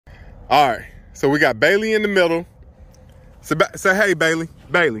All right. So we got Bailey in the middle. Say hey, Bailey.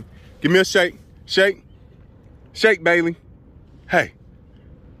 Bailey, give me a shake. Shake. Shake, Bailey. Hey.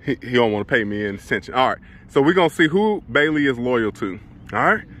 He don't want to pay me any attention. All right. So we're going to see who Bailey is loyal to. All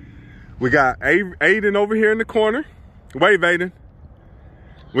right. We got Aiden over here in the corner. Wave, Aiden.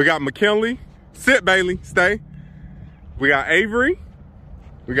 We got McKinley. Sit, Bailey. Stay. We got Avery.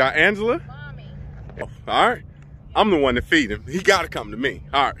 We got Angela. Mommy. All right. I'm the one to feed him. He got to come to me.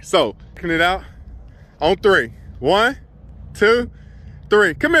 All right. So, checking it out on 3. 1, 2,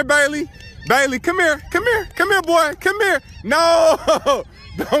 3. Come here, Bailey. Bailey, come here. Come here. Come here, boy. Come here. No.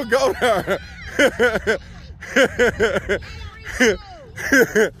 Don't go there.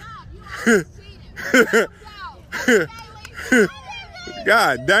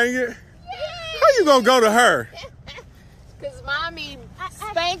 God dang it. How you gonna go to her? Because mommy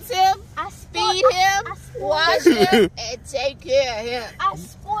spanks him, feed him, wash him, and take care of him. I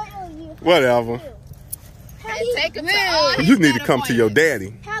spoil you. Whatever. And take him to all his You need to come to your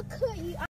daddy.